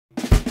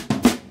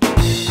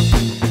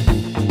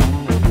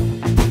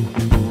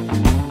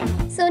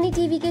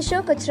TV के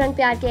show कुछ रंग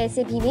प्यार के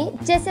ऐसे भी में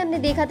जैसे हमने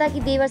देखा था कि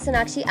देव और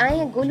सोनाक्षी आए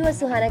हैं गोलू और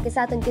सुहाना के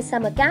साथ उनके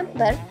समर कैंप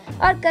पर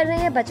और कर रहे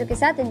हैं बच्चों के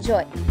साथ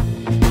एंजॉय।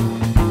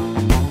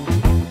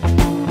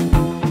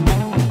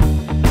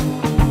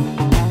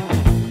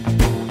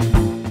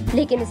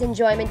 लेकिन इस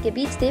एंजॉयमेंट के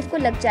बीच देव को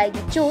लग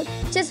जाएगी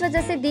चोट, जिस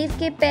वजह से देव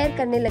के पैर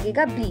करने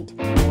लगेगा ब्लीड।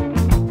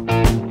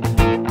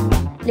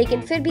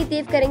 लेकिन फिर भी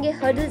देव करेंगे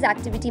हर्डल्स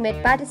एक्टिविटी में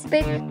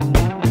पार्टिसिपेट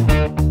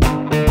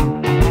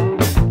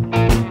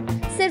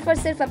सिर्फ और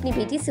सिर्फ अपनी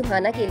बेटी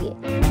सुहाना के लिए।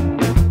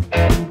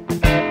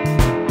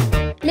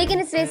 लेकिन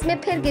इस रेस में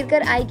फिर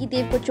गिरकर आएगी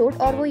देव को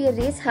चोट और वो ये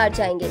रेस हार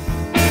जाएंगे।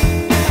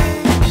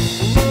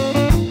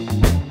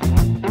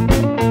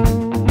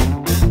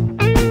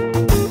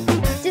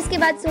 जिसके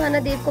बाद सुहाना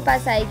देव को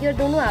पास आएगी और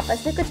दोनों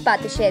आपस में कुछ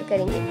बातें शेयर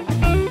करेंगे।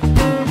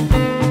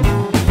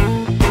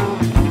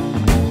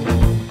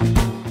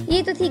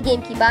 ये तो थी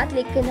गेम की बात,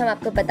 लेकिन हम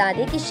आपको बता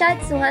दें कि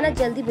शायद सुहाना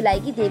जल्दी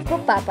बुलाएगी देव को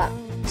पापा।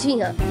 जी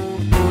हाँ,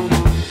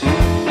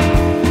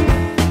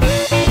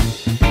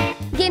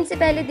 गेम से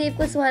पहले देव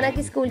को सुहाना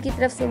की स्कूल की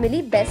तरफ से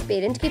मिली बेस्ट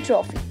पेरेंट की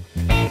ट्रॉफी।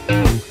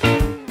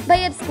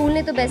 भाई अब स्कूल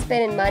ने तो बेस्ट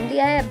पेरेंट मान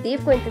लिया है, अब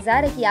देव को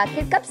इंतजार है कि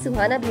आखिर कब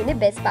सुहाना भी उन्हें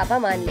बेस्ट पापा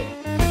मान ले।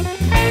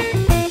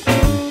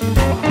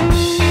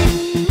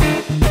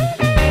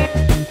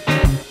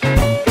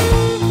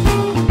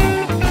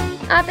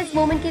 आप इस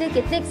मोमेंट के लिए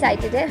कितने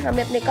एक्साइटेड हैं,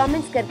 हमें अपने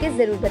कमेंट्स करके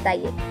जरूर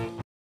बताइए।